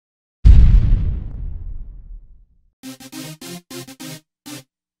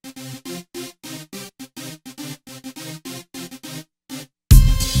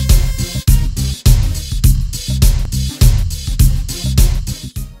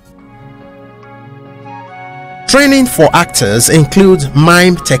Training for actors includes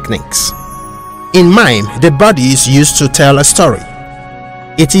mime techniques. In mime, the body is used to tell a story.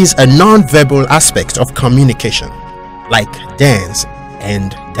 It is a non-verbal aspect of communication, like dance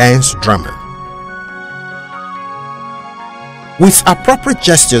and dance drama. With appropriate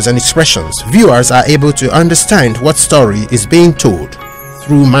gestures and expressions, viewers are able to understand what story is being told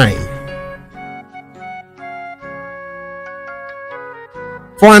through mime.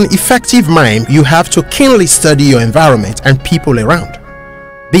 For an effective mime, you have to keenly study your environment and people around.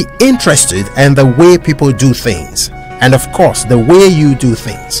 Be interested in the way people do things, and of course the way you do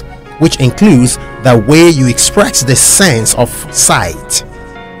things, which includes the way you express the sense of sight,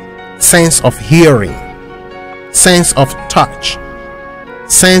 sense of hearing, sense of touch,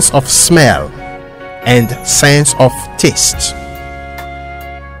 sense of smell, and sense of taste.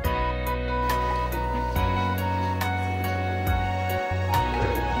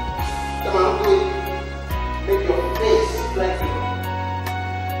 Come on, make your face like it.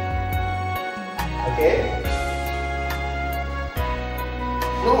 Okay?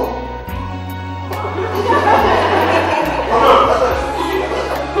 No.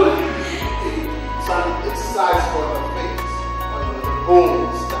 Some exercise for the face, or the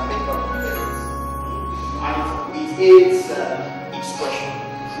bones that make up the face. And it aids expression.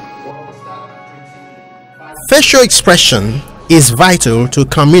 What was that? Facial expression is vital to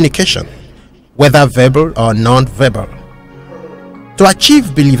communication, whether verbal or non-verbal. To achieve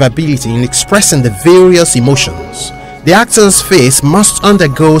believability in expressing the various emotions, the actor's face must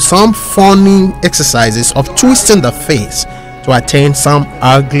undergo some funny exercises of twisting the face to attain some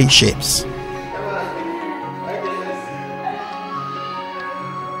ugly shapes.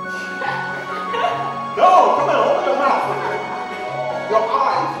 No, come on, open your mouth. Your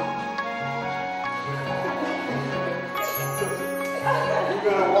eyes. You're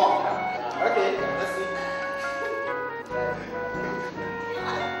gonna walk. Okay, let's see.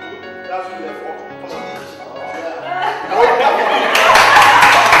 That's what you're for. Come on.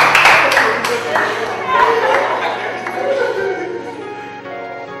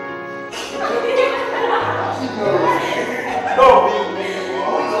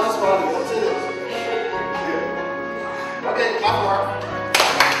 Okay, clap for her.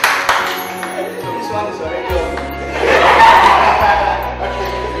 This one is already on. It's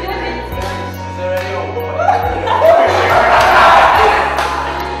already on.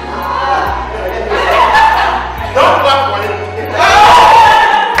 Don't clap for it.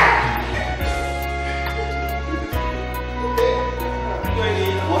 Okay.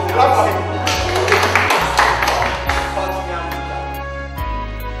 Clap for him.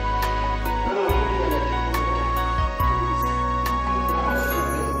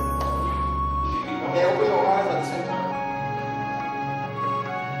 Open your eyes at the same time.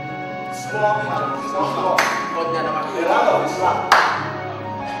 Small hand, small. The round of the slap.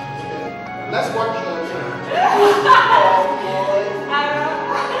 Let's watch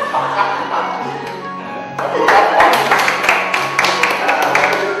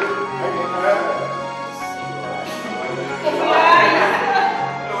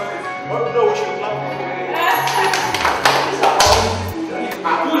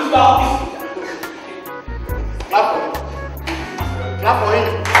Clap for him.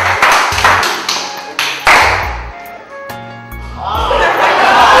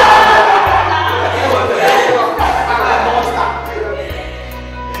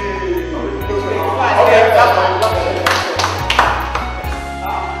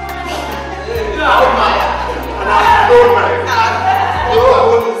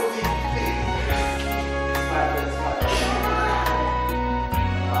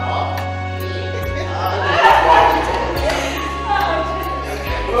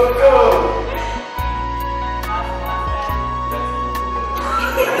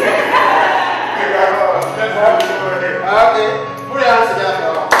 Okay.